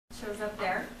shows up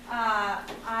there.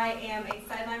 I am a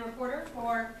sideline reporter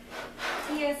for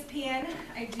ESPN.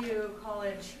 I do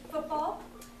college football,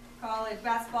 college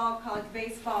basketball, college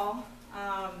baseball,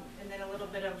 and then a little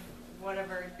bit of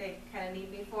whatever they kind of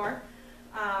need me for.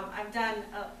 I've done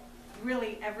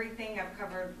really everything. I've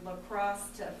covered lacrosse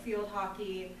to field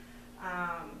hockey.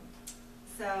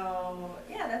 So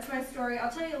yeah, that's my story.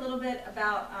 I'll tell you a little bit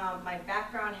about my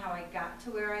background, how I got to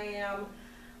where I am.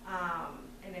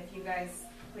 And if you guys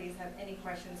please have any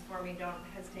questions for me, don't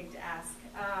hesitate to ask.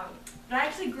 But I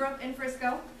actually grew up in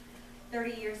Frisco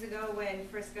 30 years ago when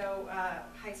Frisco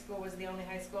High School was the only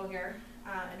high school here,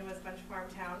 and it was a bunch of farm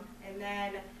town. And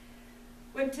then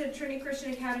went to Trinity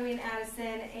Christian Academy in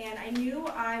Addison, and I knew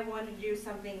I wanted to do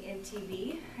something in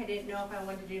TV. I didn't know if I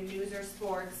wanted to do news or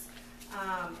sports.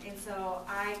 And so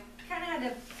I kind of had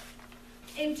an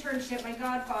internship. My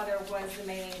godfather was the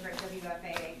main anchor at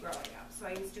WFAA growing up. So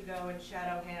I used to go and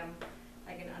shadow him,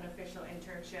 like an unofficial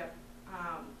internship.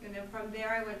 And then from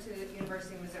there I went to the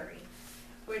University of Missouri,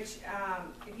 which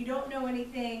if you don't know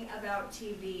anything about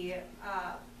TV,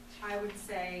 I would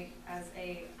say as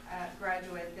a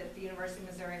graduate that the University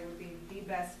of Missouri would be the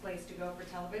best place to go for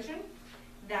television.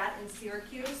 That and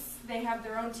Syracuse, they have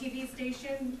their own TV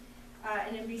station,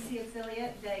 an NBC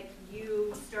affiliate that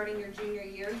you, starting your junior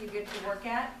year, you get to work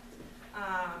at.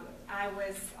 I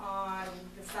was on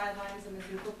the sidelines of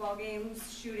Mizzou football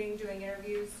games, shooting, doing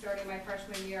interviews, starting my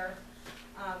freshman year.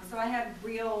 So I had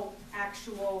real,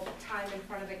 actual time in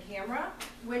front of a camera,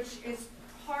 which is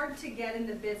hard to get in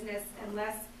the business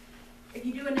unless, if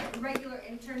you do a regular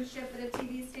internship at a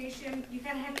TV station, you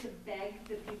kind of have to beg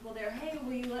the people there, hey,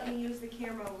 will you let me use the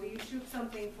camera? Will you shoot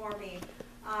something for me?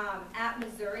 At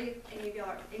Missouri, and if you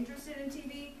are interested in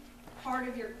TV, part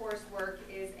of your coursework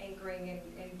is anchoring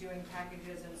and doing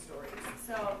packages and stories.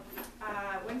 So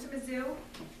went to Mizzou,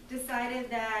 decided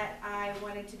that I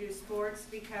wanted to do sports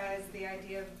because the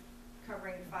idea of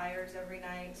covering fires every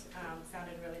night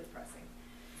sounded really depressing.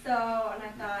 So, and I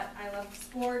thought I loved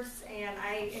sports and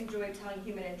I enjoyed telling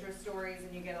human interest stories,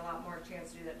 and you get a lot more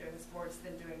chance to do that doing sports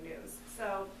than doing news.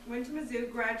 So went to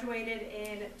Mizzou, graduated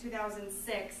in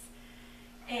 2006,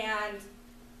 and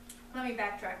let me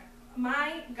backtrack.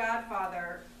 My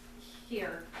godfather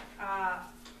here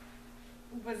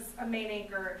was a main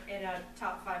anchor in a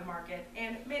top 5 market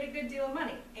and made a good deal of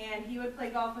money. And he would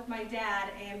play golf with my dad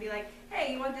and be like,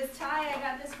 hey, you want this tie? I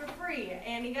got this for free.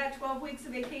 And he got 12 weeks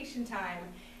of vacation time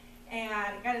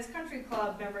and got his country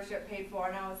club membership paid for.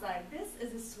 And I was like, this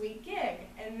is a sweet gig.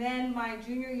 And then my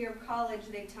junior year of college,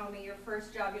 they tell me your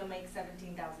first job you'll make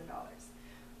 $17,000,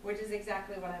 which is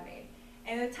exactly what I made.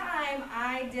 And at the time,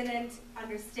 I didn't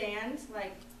understand,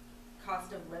 like,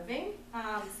 cost of living.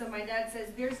 So my dad says,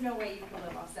 there's no way you can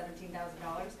live off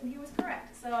 $17,000, and he was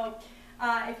correct. So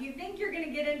if you think you're going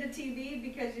to get into TV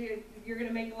because you're going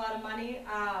to make a lot of money,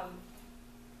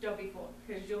 don't be fooled,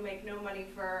 because you'll make no money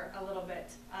for a little bit.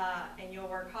 And you'll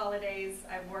work holidays.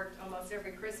 I've worked almost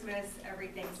every Christmas, every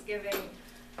Thanksgiving.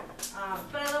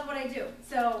 But I love what I do.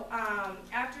 So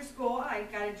after school, I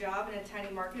got a job in a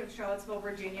tiny market of Charlottesville,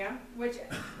 Virginia, which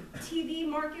TV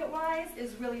market-wise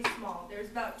is really small. There's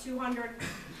about 200,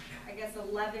 I guess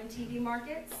 11 TV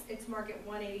markets. It's market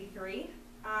 183.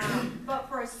 But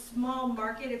for a small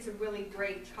market, it's a really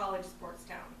great college sports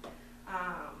town.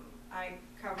 I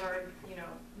covered,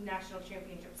 national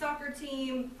championship soccer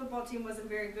team. Football team wasn't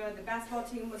very good. The basketball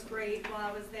team was great while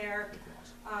I was there.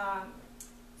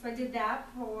 So I did that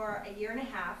for a year and a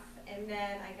half, and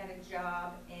then I got a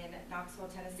job in Knoxville,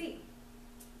 Tennessee,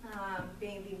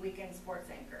 being the weekend sports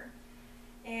anchor.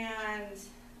 And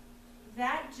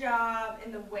that job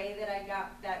and the way that I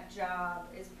got that job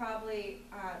is probably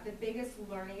the biggest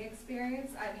learning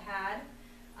experience I've had.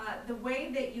 The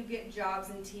way that you get jobs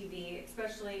in TV,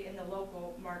 especially in the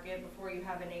local market before you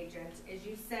have an agent, is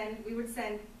we would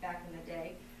send, back in the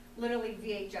day, literally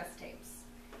VHS tapes.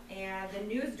 And the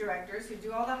news directors who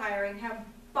do all the hiring have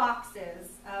boxes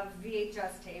of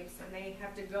VHS tapes, and they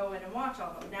have to go in and watch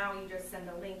all of them. Now you just send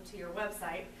a link to your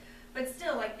website. But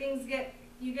still, like,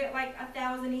 you get like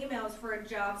 1,000 emails for a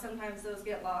job. Sometimes those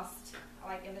get lost,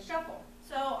 like, in the shuffle.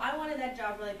 So I wanted that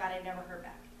job really bad. I never heard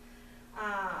back.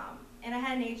 And I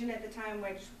had an agent at the time,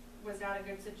 which was not a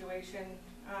good situation,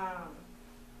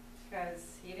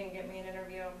 because he didn't get me an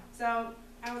interview. So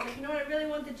I was like, you know what, I really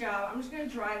want the job. I'm just going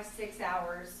to drive 6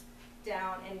 hours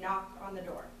down and knock on the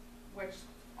door, which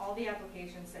all the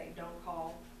applications say don't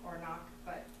call or knock,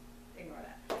 but ignore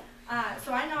that.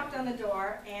 So I knocked on the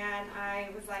door, and I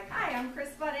was like, hi, I'm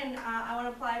Kris Budden. I want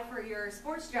to apply for your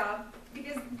sports job,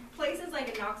 because places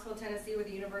like in Knoxville, Tennessee, where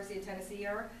the University of Tennessee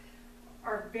are,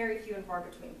 are very few and far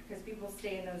between because people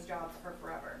stay in those jobs for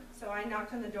forever. So I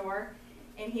knocked on the door,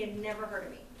 and he had never heard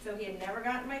of me. So he had never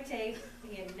gotten my tape.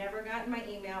 He had never gotten my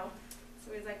email.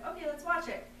 So he was like, okay, let's watch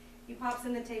it. He pops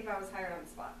in the tape. I was hired on the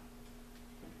spot.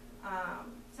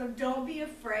 So don't be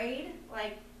afraid,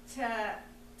 like, to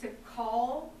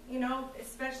call, you know,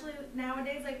 especially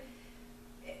nowadays, like,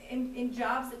 in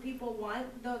jobs that people want,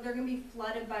 though they're going to be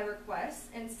flooded by requests,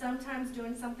 and sometimes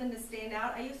doing something to stand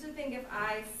out. I used to think if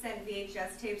I sent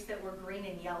VHS tapes that were green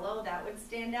and yellow, that would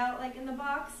stand out, like, in the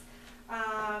box.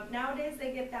 Nowadays,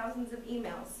 they get thousands of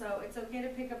emails, so it's okay to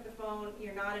pick up the phone.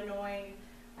 You're not annoying.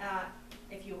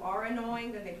 If you are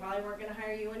annoying, then they probably weren't going to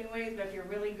hire you anyways, but if you're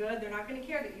really good, they're not going to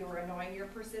care that you were annoying. You're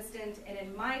persistent, and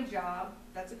in my job,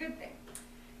 that's a good thing.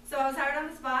 So I was hired on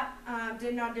the spot,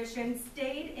 did an audition,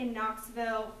 stayed in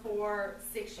Knoxville for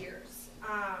 6 years,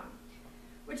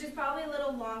 which is probably a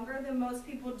little longer than most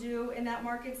people do in that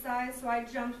market size. So I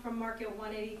jumped from market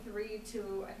 183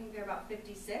 to, I think they're about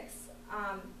 56.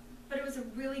 But it was a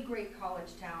really great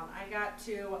college town. I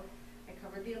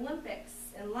covered the Olympics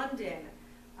in London.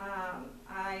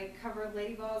 I covered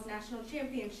Lady Vols national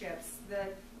championships. The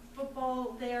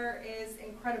football there is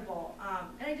incredible.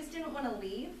 And I just didn't want to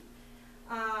leave.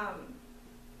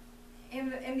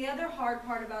 And the other hard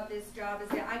part about this job is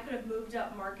that I could have moved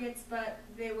up markets, but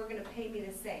they were going to pay me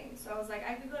the same. So I was like,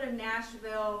 I could go to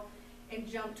Nashville and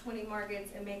jump 20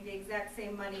 markets and make the exact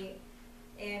same money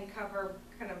and cover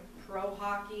kind of pro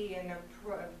hockey and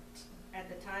at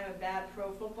the time a bad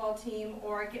pro football team,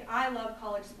 or I love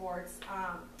college sports,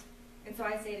 and so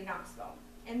I stayed in Knoxville.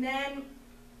 And then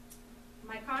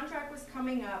my contract was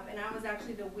coming up, and I was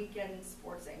actually the weekend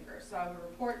sports anchor, so I would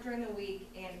report during the week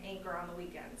and anchor on the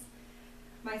weekends.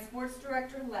 My sports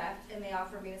director left, and they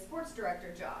offered me a sports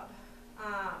director job.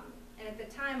 And at the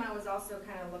time, I was also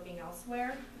kind of looking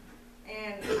elsewhere,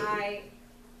 and I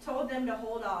told them to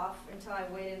hold off until I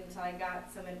waited until I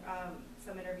got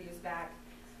some interviews back.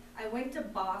 I went to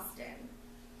Boston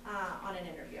on an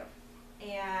interview,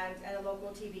 and at a local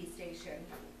TV station.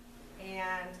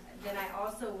 And then I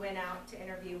also went out to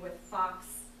interview with Fox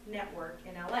Network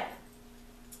in LA.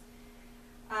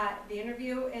 The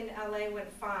interview in LA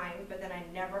went fine, but then I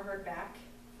never heard back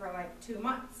for like 2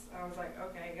 months. I was like,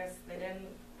 okay, I guess they didn't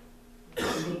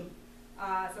call me.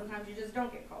 Sometimes you just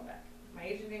don't get called back. My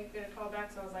agent didn't get a call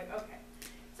back, so I was like, okay.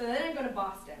 So then I go to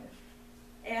Boston,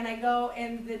 and I go,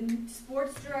 and the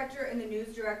sports director and the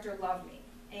news director love me.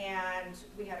 And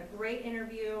we had a great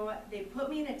interview. They put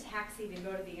me in a taxi to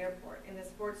go to the airport, and the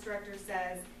sports director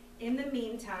says, in the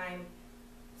meantime,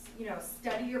 you know,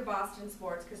 study your Boston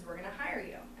sports because we're going to hire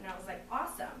you. And I was like,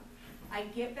 awesome. I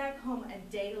get back home a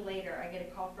day later, I get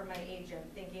a call from my agent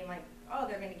thinking like, oh,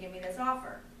 they're going to give me this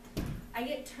offer. I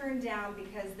get turned down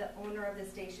because the owner of the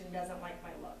station doesn't like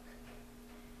my look.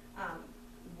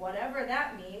 Whatever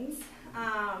that means.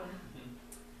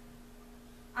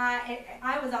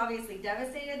 I was obviously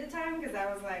devastated at the time because I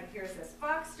was like, here's this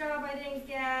Fox job I didn't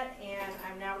get, and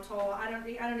I'm now told I don't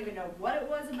even know what it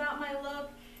was about my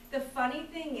look. The funny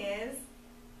thing is,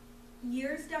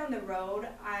 years down the road,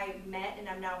 I met and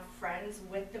I'm now friends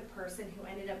with the person who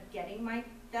ended up getting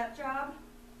that job.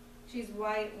 She's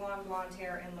white, long blonde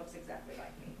hair, and looks exactly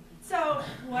like me. So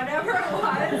whatever it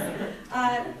was,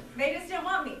 they just didn't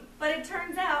want me. But it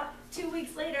turns out, 2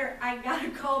 weeks later, I got a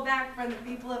call back from the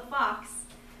people at Fox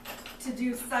to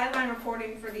do sideline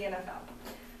reporting for the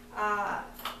NFL.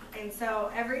 And so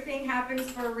everything happens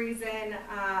for a reason.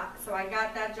 So I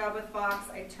got that job with Fox.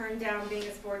 I turned down being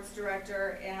a sports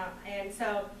director. And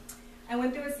so I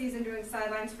went through a season doing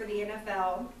sidelines for the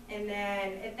NFL. And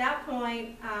then at that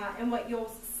point, and what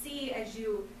you'll see as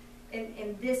you,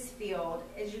 in this field,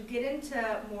 as you get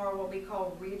into more what we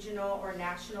call regional or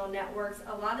national networks,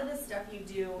 a lot of the stuff you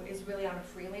do is really on a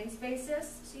freelance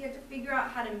basis. So you have to figure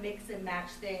out how to mix and match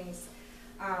things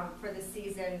for the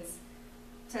seasons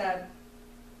to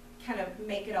kind of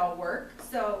make it all work.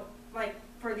 So like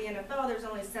for the NFL, there's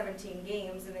only 17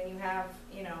 games, and then you have,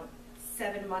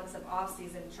 7 months of off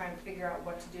season trying to figure out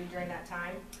what to do during that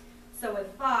time. So with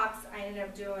Fox, I ended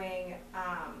up doing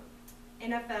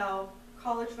NFL,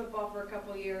 college football for a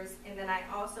couple years, and then I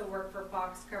also worked for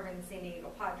Fox covering the San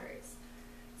Diego Padres.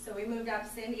 So we moved out to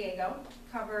San Diego,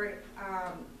 covered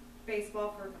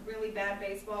baseball, for really bad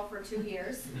baseball for 2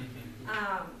 years.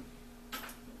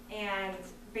 And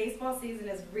baseball season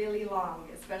is really long,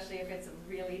 especially if it's a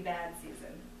really bad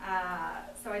season.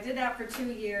 So I did that for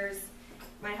 2 years.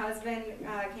 My husband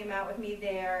came out with me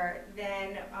there.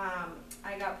 Then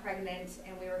I got pregnant,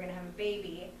 and we were going to have a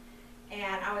baby.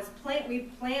 And we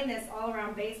planned this all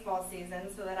around baseball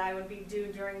season so that I would be due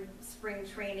during spring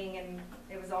training, and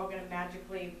it was all going to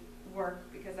magically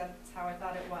work because that's how I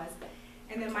thought it was.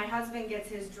 And then my husband gets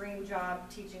his dream job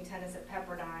teaching tennis at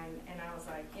Pepperdine, and I was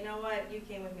like, you know what, you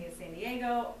came with me to San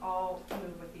Diego, I'll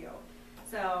move with you.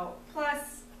 So,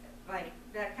 plus, like,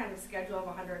 that kind of schedule of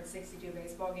 162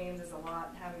 baseball games is a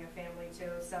lot, having a family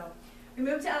too. So, we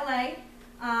moved to LA,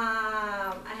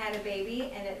 I had a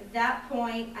baby, and at that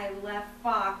point, I left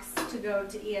Fox to go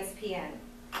to ESPN.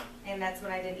 And that's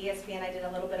when I did ESPN. I did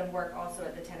a little bit of work also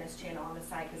at the Tennis Channel on the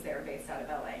side because they were based out of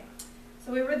LA.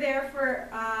 So we were there for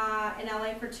in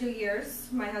LA for 2 years.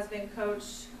 My husband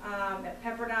coached at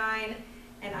Pepperdine,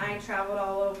 and I traveled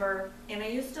all over. And I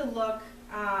used to look,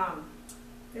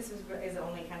 this is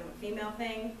only kind of a female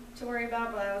thing to worry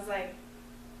about, but I was like,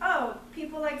 oh,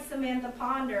 people like Samantha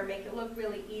Ponder make it look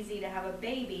really easy to have a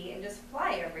baby and just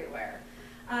fly everywhere.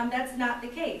 That's not the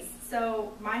case.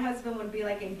 So my husband would be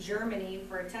like in Germany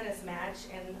for a tennis match,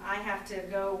 and I have to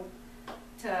go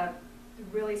to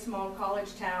really small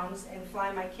college towns and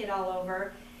fly my kid all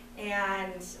over.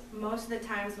 And most of the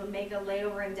times would make a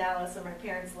layover in Dallas where my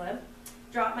parents live,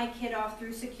 drop my kid off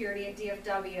through security at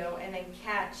DFW, and then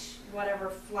catch whatever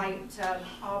flight to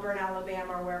Auburn,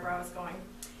 Alabama, or wherever I was going.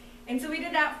 And so we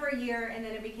did that for a year, and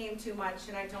then it became too much,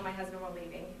 and I told my husband we're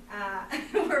leaving.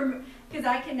 Because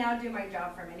I can now do my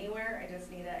job from anywhere, I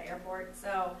just need an airport.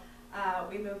 So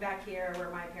we moved back here where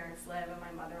my parents live and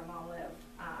my mother-in-law live,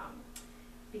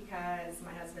 because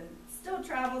my husband still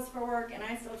travels for work, and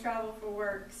I still travel for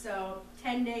work. So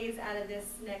 10 days out of this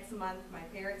next month, my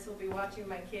parents will be watching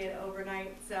my kid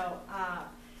overnight. So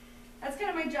that's kind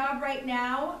of my job right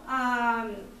now.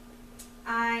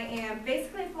 I am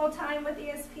basically full-time with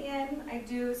ESPN. I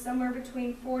do somewhere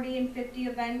between 40 and 50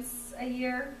 events a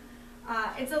year.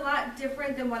 It's a lot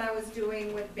different than what I was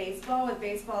doing with baseball. With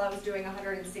baseball, I was doing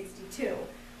 162,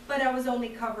 but I was only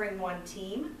covering one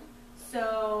team.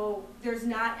 So there's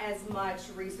not as much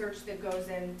research that goes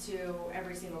into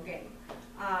every single game.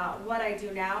 What I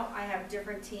do now, I have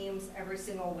different teams every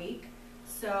single week.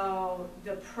 So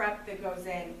the prep that goes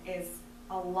in is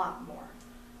a lot more.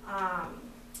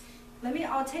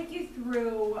 I'll take you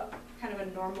through kind of a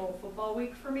normal football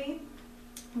week for me.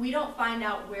 We don't find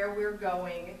out where we're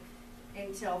going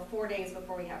until 4 days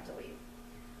before we have to leave.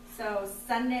 So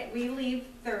Sunday, we leave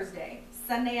Thursday.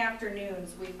 Sunday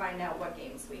afternoons, we find out what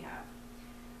games we have.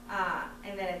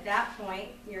 And then at that point,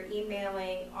 you're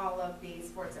emailing all of the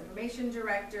sports information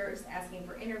directors, asking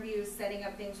for interviews, setting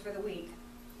up things for the week.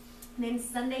 And then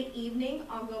Sunday evening,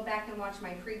 I'll go back and watch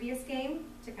my previous game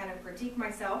to kind of critique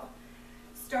myself.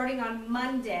 Starting on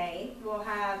Monday, we'll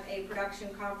have a production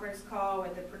conference call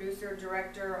with the producer,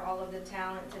 director, all of the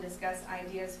talent to discuss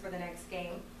ideas for the next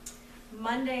game.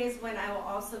 Monday is when I will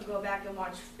also go back and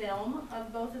watch film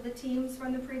of both of the teams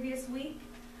from the previous week.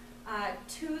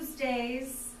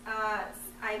 Tuesdays,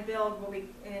 I build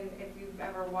and if you've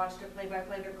ever watched a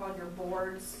play-by-play, they're called your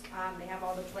boards. They have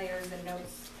all the players and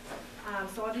notes.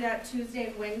 So I'll do that Tuesday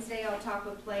and Wednesday. I'll talk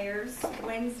with players.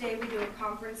 Wednesday, we do a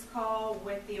conference call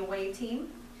with the away team.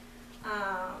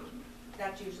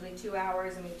 That's usually 2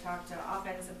 hours, and we talk to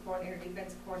offensive coordinator,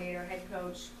 defensive coordinator, head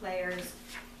coach, players.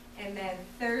 And then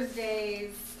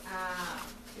Thursdays,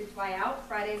 we fly out.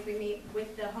 Fridays, we meet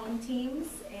with the home teams,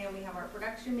 and we have our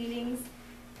production meetings.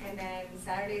 And then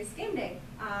Saturday's game day,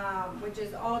 which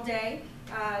is all day,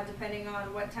 depending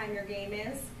on what time your game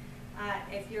is.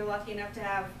 If you're lucky enough to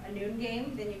have a noon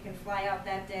game, then you can fly out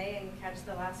that day and catch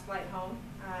the last flight home,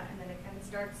 and then it kind of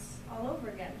starts all over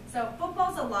again. So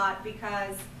football's a lot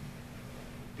because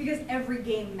every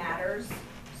game matters.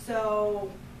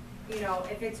 So, you know,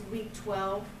 if it's week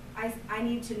 12, I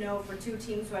need to know for two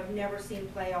teams who I've never seen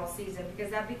play all season,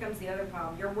 because that becomes the other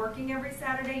problem. You're working every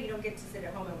Saturday, you don't get to sit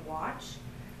at home and watch.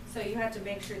 So you have to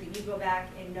make sure that you go back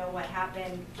and know what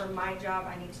happened. For my job,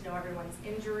 I need to know everyone's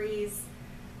injuries.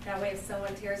 That way, if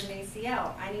someone tears an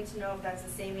ACL, I need to know if that's the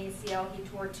same ACL he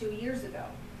tore 2 years ago.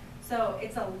 So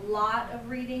it's a lot of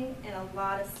reading and a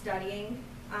lot of studying.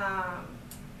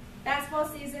 Basketball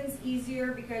season's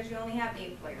easier because you only have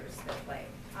 8 players that play.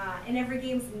 And every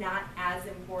game's not as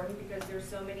important because there's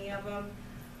so many of them.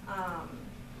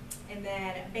 And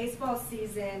then baseball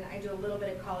season, I do a little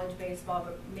bit of college baseball,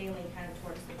 but mainly kind of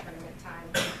towards the tournament time.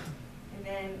 And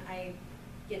then I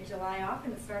get July off,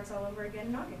 and it starts all over again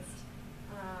in August.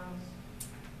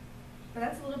 But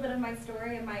that's a little bit of my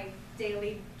story and my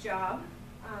daily job.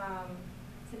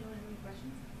 Does anyone have any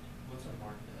questions? What's a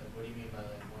market? What do you mean by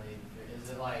like 183? Is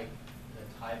it like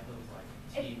the type of like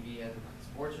TV and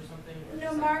sports or something? Or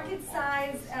No, market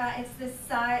size.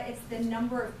 It's the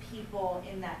number of people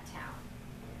in that town.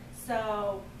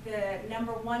 So the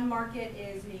number 1 market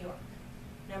is New York.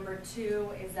 Number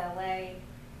 2 is LA.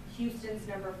 Houston's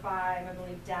number 5, I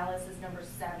believe Dallas is number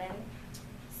 7.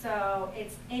 So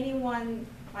it's anyone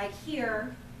like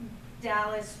here,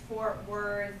 Dallas, Fort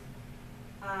Worth,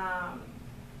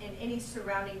 and any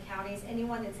surrounding counties,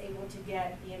 anyone that's able to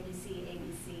get the NBC,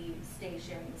 ABC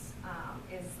stations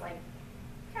is like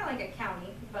kind of like a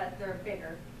county, but they're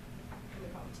bigger. We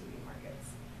call them TV markets.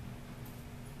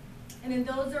 And then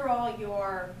those are all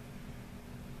your,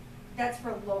 that's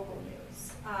for local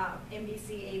news. NBC,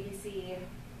 ABC,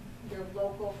 your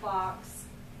local Fox.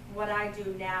 What I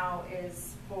do now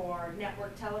is for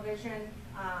network television,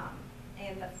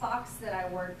 and the Fox that I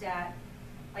worked at,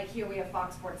 like here we have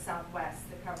Fox Sports Southwest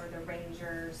that cover the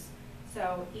Rangers.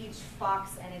 So each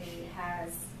Fox entity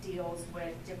has deals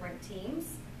with different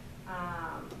teams.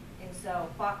 And so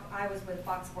I was with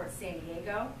Fox Sports San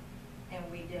Diego, and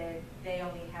they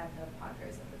only had the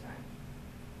Padres at the time.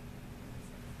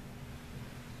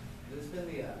 Who's been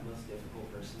the most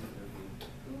difficult person to interview?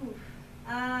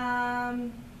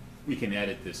 Ooh. We can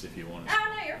edit this if you want.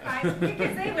 Oh, no, you're fine,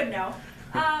 because they would know.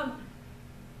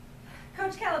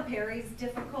 Coach Calipari's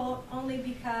difficult only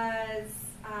because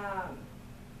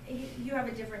you have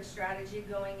a different strategy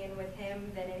going in with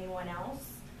him than anyone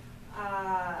else.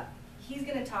 He's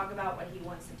going to talk about what he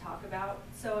wants to talk about.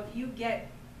 So if you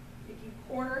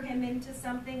corner him into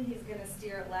something, he's going to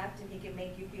steer it left, and he can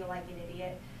make you feel like an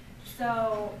idiot.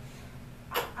 So,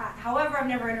 however, I've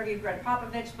never interviewed Greg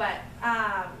Popovich, but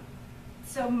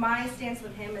so my stance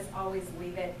with him is always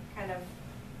leave it kind of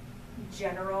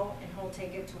general, and he'll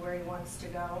take it to where he wants to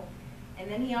go. And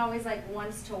then he always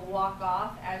wants to walk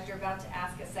off as you're about to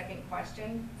ask a second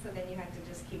question, so then you have to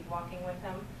just keep walking with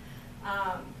him.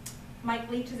 Mike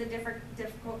Leach is a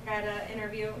difficult guy to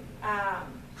interview.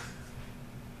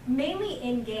 Mainly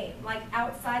in game, like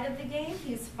outside of the game,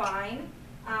 he's fine.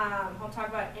 He'll talk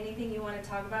about anything you want to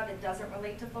talk about that doesn't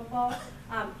relate to football.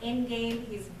 In game,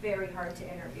 he's very hard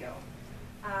to interview.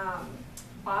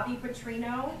 Bobby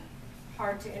Petrino,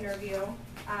 hard to interview.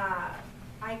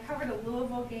 I covered a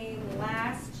Louisville game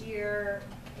last year,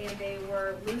 and they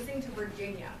were losing to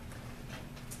Virginia.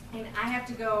 And I have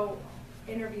to go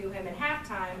interview him at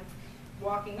halftime,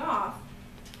 walking off.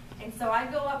 And so I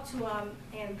go up to him,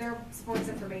 and their sports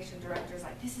information director's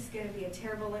like, this is going to be a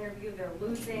terrible interview. They're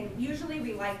losing. Usually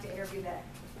we like to interview that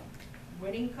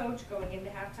winning coach going into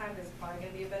halftime. This is probably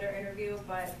going to be a better interview,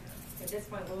 but at this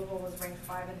point, Louisville was ranked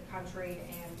 5 in the country,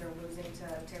 and they're losing to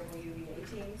a terrible UVA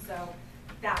team. So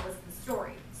that was the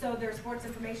story. So their sports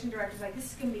information director's like, this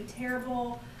is going to be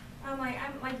terrible. I'm like,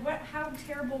 what? How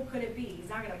terrible could it be? He's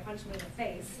not going to punch me in the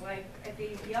face. Like, if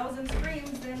he yells and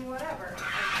screams, then whatever.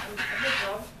 I'm a big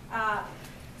girl.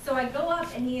 So I go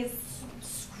up, and he is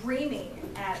screaming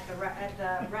at the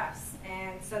refs,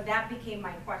 and so that became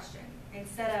my question.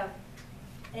 Instead of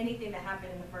anything that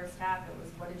happened in the first half, it was,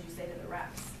 what did you say to the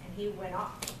refs? And he went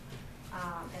off,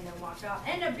 and then walked off.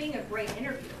 Ended up being a great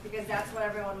interview because that's what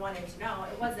everyone wanted to know.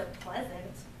 It wasn't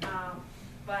pleasant,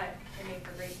 but it made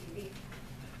for great TV.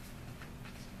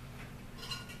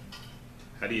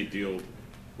 How do you deal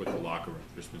with the locker room?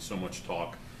 There's been so much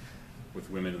talk with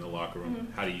women in the locker room.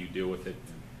 Mm-hmm. How do you deal with it?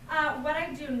 What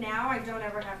I do now, I don't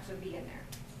ever have to be in there.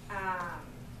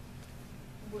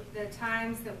 The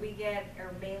times that we get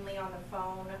are mainly on the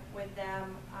phone with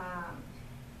them.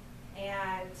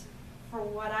 And for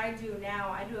what I do now,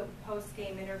 I do a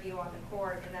post-game interview on the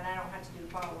court, and then I don't have to do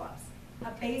follow-ups.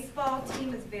 A baseball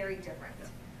team is very different.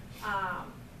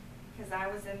 Because I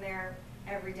was in there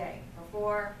every day,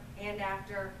 before and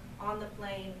after, on the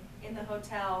plane, in the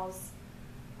hotels.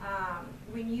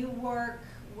 When you work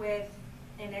with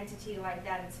an entity like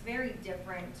that, it's very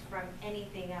different from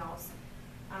anything else.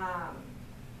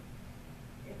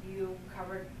 If you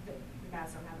covered, the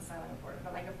Mavs don't have a sideline reporter,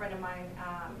 but like a friend of mine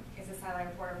is a sideline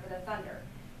reporter for the Thunder.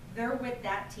 They're with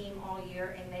that team all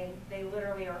year, and they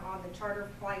literally are on the charter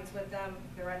flights with them.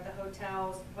 They're at the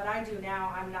hotels. What I do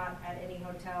now, I'm not at any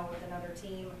hotel with another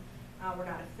team. We're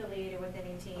not affiliated with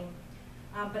any team.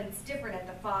 But it's different at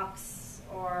the Fox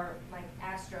or like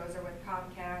Astros or with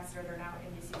Comcast, or they're now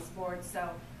NBC Sports. So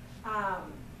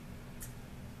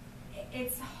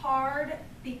it's hard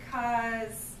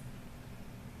because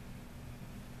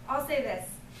I'll say this.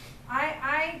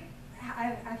 I've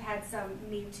had some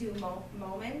Me Too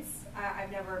moments.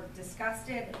 I've never discussed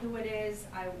it, who it is.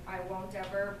 I won't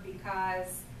ever,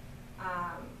 because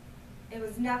it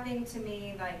was nothing to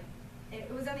me, like, it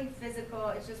was nothing physical.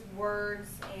 It's just words,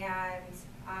 and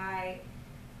I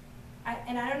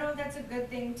don't know if that's a good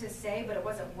thing to say, but it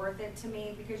wasn't worth it to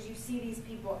me, because you see these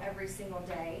people every single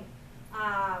day.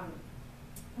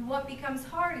 What becomes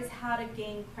hard is how to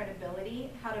gain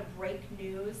credibility, how to break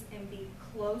news and be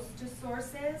close to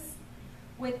sources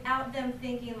without them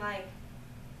thinking like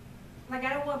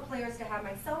I don't want players to have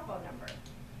my cell phone number.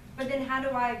 But then how do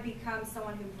I become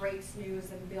someone who breaks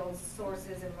news and builds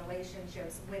sources and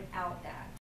relationships without that?